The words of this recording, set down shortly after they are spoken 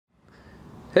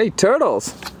Hey,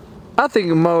 turtles! I think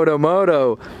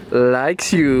Moto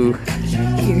likes you. I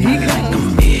like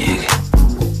 'em big,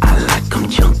 I like 'em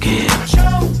chunky,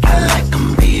 I like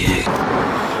 'em big.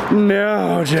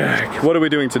 No, Jack. What are we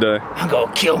doing today? I'm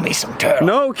gonna kill me some turtles.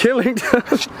 No killing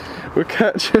turtles. We're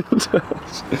catching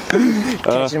turtles.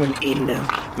 Catching them and eating them.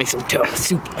 Make some turtle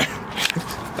soup.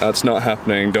 That's not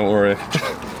happening, don't worry.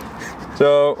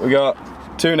 So, we got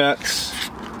 2 nets,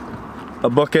 a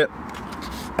bucket,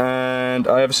 and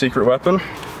I have a secret weapon.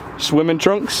 Swimming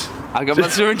trunks. I got my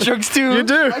swimming trunks too. You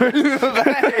do?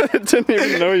 I didn't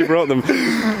even know you brought them.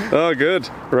 Oh, good.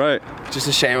 Right. Just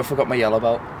a shame I forgot my yellow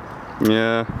belt.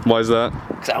 Yeah, why is that?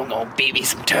 Cause I'm gonna beat me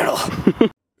some turtle.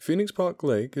 Phoenix Park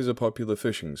Lake is a popular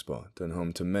fishing spot and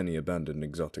home to many abandoned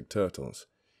exotic turtles.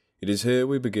 It is here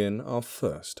we begin our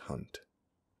first hunt.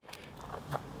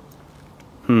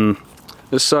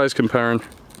 This size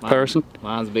comparison?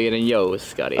 Mine's bigger than yours,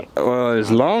 Scotty. Well,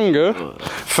 it's longer.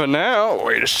 For now,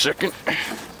 wait a second.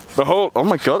 Behold, oh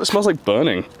my god, it smells like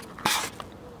burning.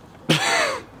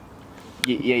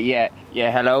 Yeah,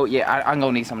 hello? Yeah, I'm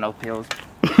gonna need some of those pills.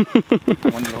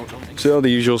 So the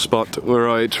usual spot where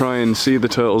I try and see the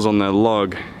turtles on their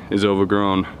log is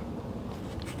overgrown.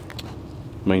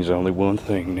 Means only one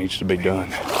thing needs to be done.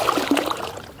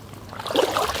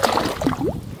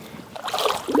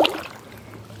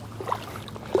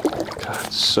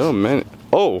 God, so many.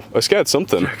 Oh, I scared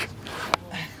something.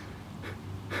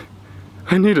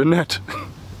 I need a net.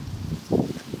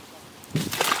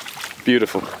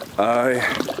 Beautiful. I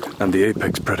am the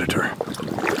apex predator.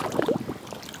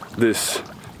 This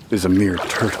is a mere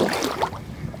turtle.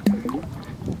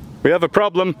 We have a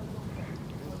problem.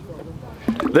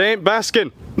 They ain't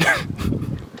basking.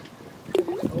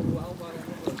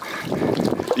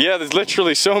 Yeah, there's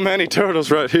literally so many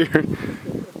turtles right here.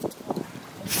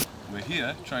 We're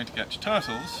here trying to catch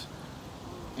turtles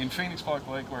in Phoenix Park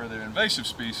Lake where they're invasive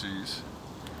species.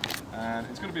 And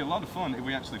it's going to be a lot of fun if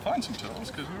we actually find some turtles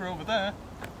because we were over there,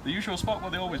 the usual spot where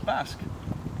they always bask.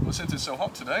 But since it's so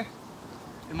hot today,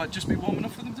 it might just be warm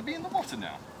enough for them to be in the water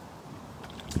now.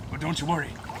 But don't you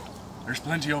worry, there's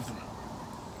plenty of them.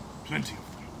 Plenty of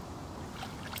them.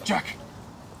 Jack,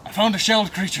 I found a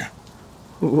shelled creature.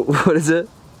 What is it?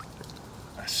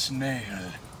 A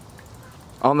snail.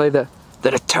 Aren't they They're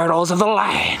the turtles of the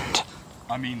land.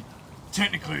 I mean,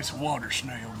 technically it's a water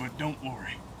snail, but don't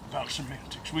worry about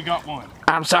semantics. We got one.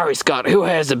 I'm sorry, Scott. Who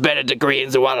has a better degree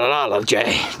in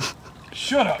zoology?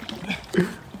 Shut up.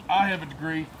 I have a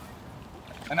degree,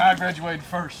 and I graduated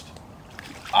first.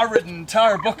 I read an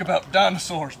entire book about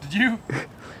dinosaurs. Did you?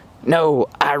 No,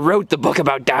 I wrote the book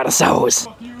about dinosaurs.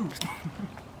 Fuck you.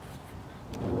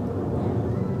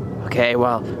 Okay,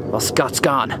 well, Scott's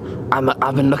gone.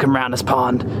 I've been looking around this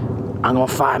pond. I'm gonna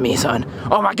find me son.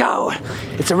 Oh my god!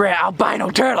 It's a rare albino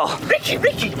turtle! Ricky!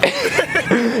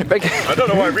 I don't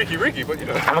know why Ricky, but you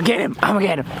know. I'm gonna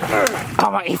get him! Oh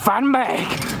my, he's fighting back!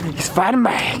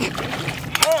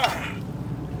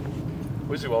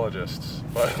 We're zoologists,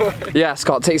 by the way. Yeah,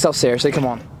 Scott, take yourself seriously, come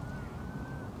on.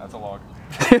 That's a log.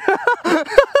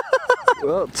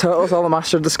 Well, turtles are the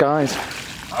master of disguise.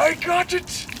 I got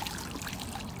it!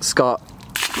 Scott,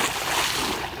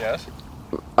 Yes?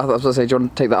 I was going to say, do you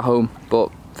want to take that home?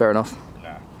 But, fair enough.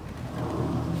 Nah.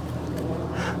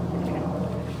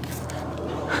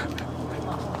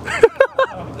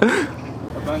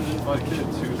 Abandoned by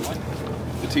kids who like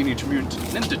the Teenage Mutant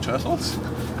Ninja Turtles,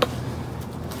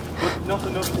 but not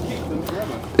enough to keep them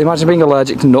forever. Imagine being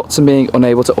allergic to nuts and being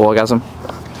unable to orgasm.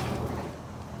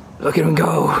 Look at him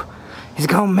go! He's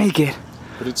gonna make it.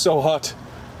 But it's so hot.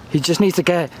 He just needs to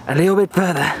get a little bit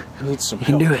further. He needs some He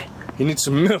can do it. He needs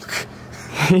some milk.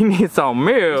 He needs some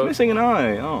milk. Missing an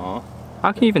eye. Aww.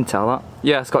 How can you even tell that?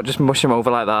 Yeah, Scott, just mush him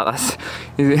over like that. That's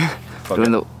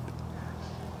doing the...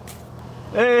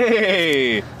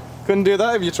 Hey! Couldn't do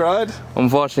that if you tried.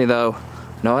 Unfortunately though,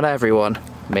 not everyone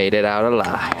made it out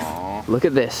alive. Aww. Look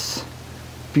at this.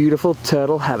 Beautiful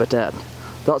turtle habitat.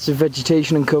 Lots of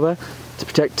vegetation and cover to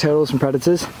protect turtles from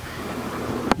predators.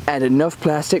 And enough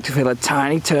plastic to fill a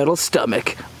tiny turtle's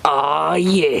stomach. Oh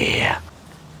yeah!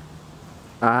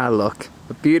 Ah look,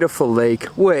 a beautiful lake.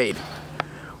 Wait,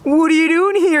 what are you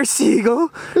doing here, seagull?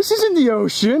 This isn't the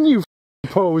ocean, you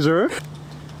poser.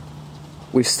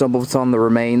 We've stumbled upon the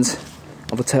remains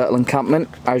of a turtle encampment.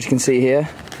 As you can see here,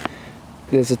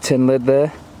 there's a tin lid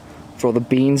there for all the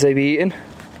beans they've eaten.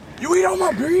 You eat all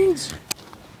my beans?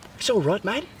 It's alright,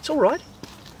 mate. It's alright.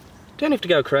 Don't have to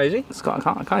go crazy. Scott,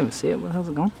 I can't even see it. Where the hell's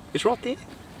it gone? It's right there.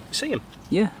 You see him?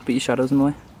 Yeah, but your shadow's in the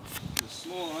way. There's a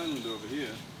small island over here.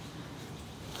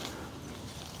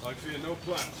 I fear no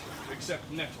plant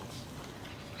except nettles.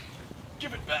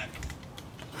 Give it back.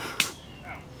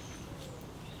 Ow.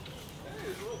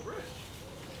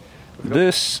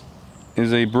 This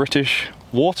is a British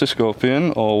water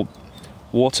scorpion, or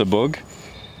water bug.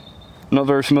 Not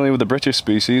very familiar with the British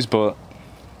species, but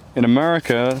in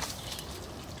America,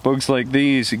 bugs like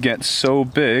these get so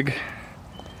big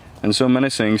and so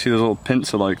menacing. See those little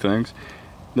pincer-like things?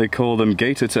 They call them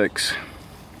gator ticks.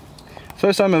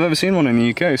 First time I've ever seen one in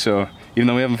the UK, so even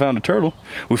though we haven't found a turtle,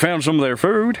 we found some of their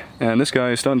food, and this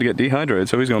guy is starting to get dehydrated,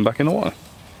 so he's going back in the water.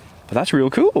 But that's real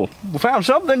cool. We found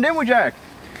something, didn't we, Jack?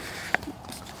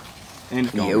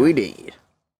 Yeah, we did.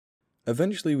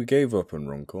 Eventually we gave up on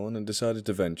Runcorn and decided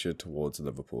to venture towards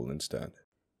Liverpool instead.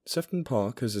 Sefton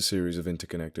Park has a series of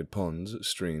interconnected ponds,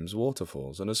 streams,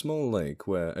 waterfalls, and a small lake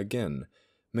where, again,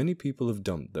 many people have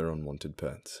dumped their unwanted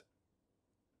pets.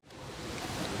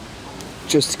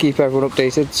 Just to keep everyone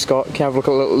updated, Scott, can I have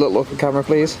a little look at the camera,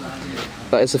 please?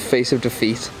 That is the face of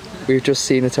defeat. We've just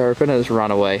seen a terrapin and it's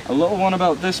ran away. A little one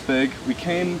about this big. We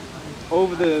came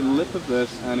over the lip of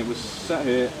this and it was sat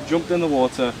here, jumped in the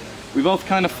water. We both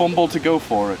kind of fumbled to go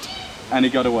for it and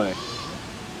he got away.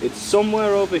 It's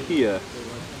somewhere over here.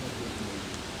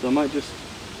 So I might just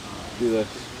do this.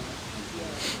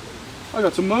 I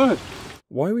got some mud.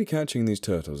 Why are we catching these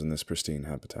turtles in this pristine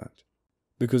habitat?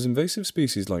 Because invasive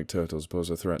species like turtles pose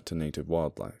a threat to native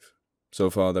wildlife. So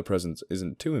far their presence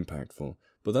isn't too impactful,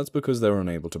 but that's because they're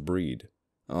unable to breed.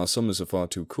 Our summers are far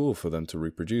too cool for them to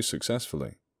reproduce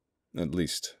successfully. At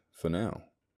least, for now.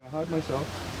 I hide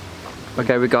myself.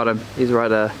 Okay, we got him. He's right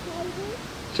there.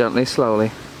 Gently,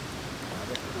 slowly.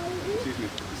 Excuse me.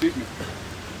 Excuse me.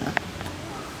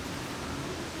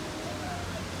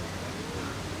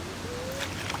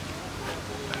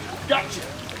 Gotcha!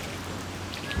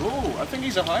 Oh, I think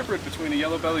he's a hybrid between a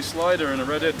yellow belly slider and a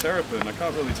red-eared terrapin. I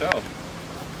can't really tell.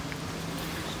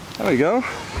 There we go.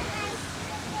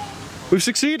 We've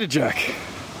succeeded, Jack.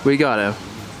 We got him.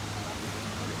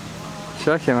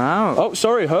 Check him out. Oh,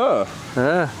 sorry, her.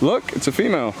 Yeah. Look, it's a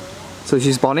female. So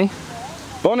she's Bonnie?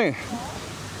 Bonnie.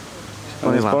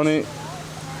 Bonnie There's Lass. Bonnie.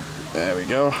 There we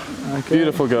go. Okay.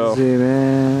 Beautiful girl. Zoom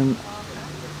in.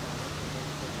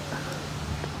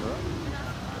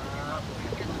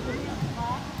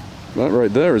 That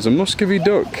right there is a Muscovy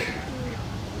duck.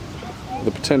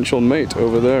 The potential mate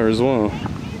over there as well.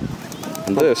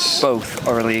 And this. Both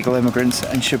are illegal immigrants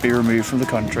and should be removed from the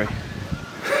country.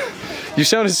 You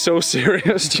sounded so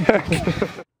serious, Jack.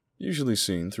 Usually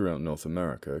seen throughout North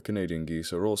America, Canadian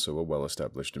geese are also a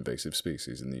well-established invasive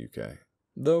species in the UK.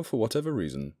 Though, for whatever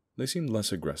reason, they seem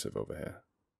less aggressive over here.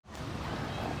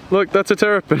 Look, that's a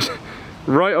terrapin.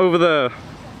 Right over there.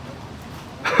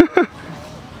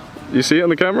 You see it on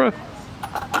the camera?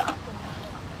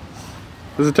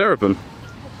 There's a terrapin.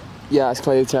 Yeah, it's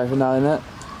clearly a terrapin now, isn't it?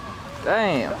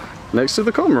 Damn. Next to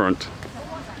the cormorant.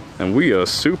 And we are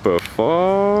super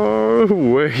far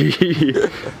away.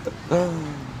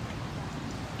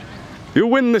 You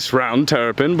win this round,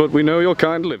 terrapin, but we know your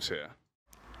kind lives here.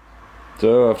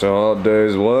 So, after a hard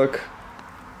day's work,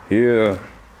 here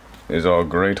is our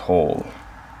great hall.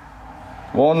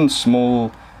 One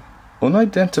small,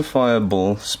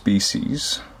 unidentifiable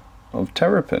species of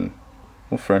terrapin,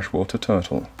 or freshwater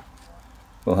turtle.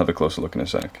 We'll have a closer look in a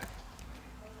sec.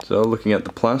 So, looking at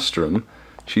the plastrum,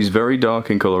 she's very dark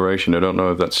in coloration. I don't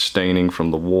know if that's staining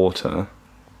from the water.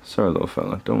 Sorry, little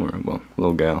fella, don't worry. Well,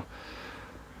 little gal.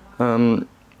 Her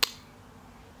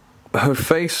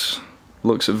face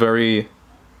looks very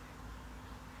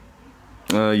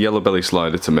yellow belly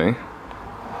slider to me.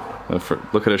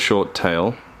 Look at her short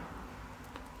tail.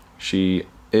 She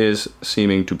is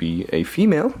seeming to be a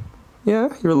female.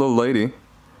 Yeah, you're a little lady.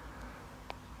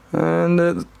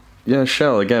 And yeah,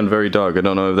 shell, again, very dark. I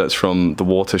don't know if that's from the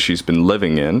water she's been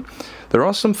living in. There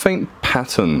are some faint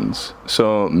patterns.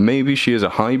 So maybe she is a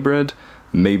hybrid,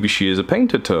 maybe she is a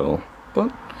painted turtle.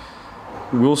 But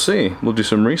we'll see. We'll do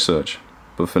some research.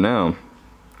 But for now,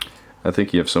 I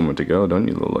think you have somewhere to go, don't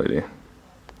you, little lady?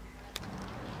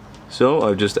 So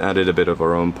I've just added a bit of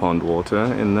our own pond water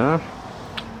in there.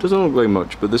 Doesn't look like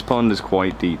much, but this pond is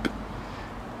quite deep.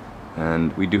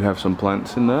 And we do have some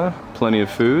plants in there, plenty of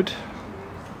food.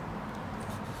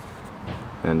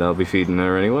 And I'll be feeding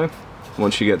her anyway.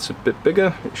 Once she gets a bit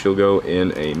bigger, she'll go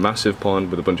in a massive pond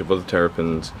with a bunch of other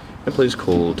terrapins in a place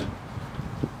called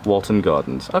Walton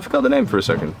Gardens. I forgot the name for a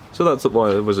second, so that's why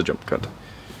it was a jump cut.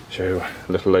 So,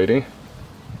 little lady,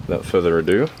 without further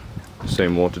ado,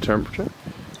 same water temperature.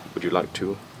 Would you like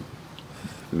to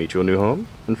meet your new home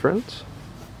and friends?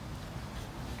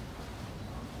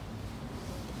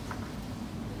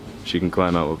 She can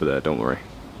climb out over there, don't worry.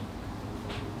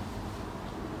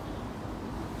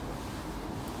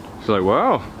 She's like,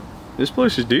 wow, this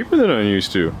place is deeper than I'm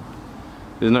used to.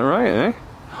 Isn't that right, eh?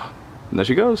 And there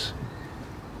she goes.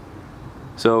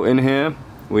 So in here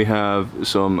we have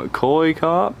some koi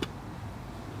carp,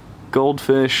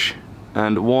 goldfish,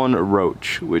 and one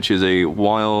roach, which is a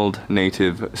wild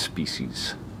native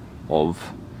species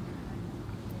of...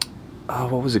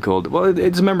 what was it called? Well,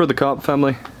 it's a member of the carp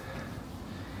family.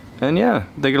 And yeah,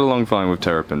 they get along fine with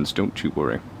terrapins, don't you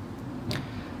worry.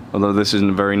 Although this isn't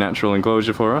a very natural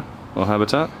enclosure for her, or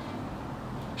habitat.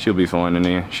 She'll be fine in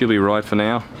here. She'll be right for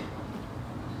now.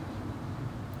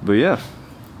 But yeah.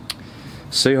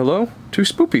 Say hello to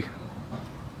Spoopy.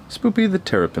 Spoopy the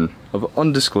terrapin of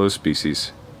undisclosed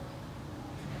species.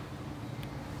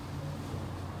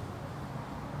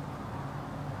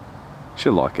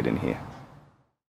 She'll like it in here.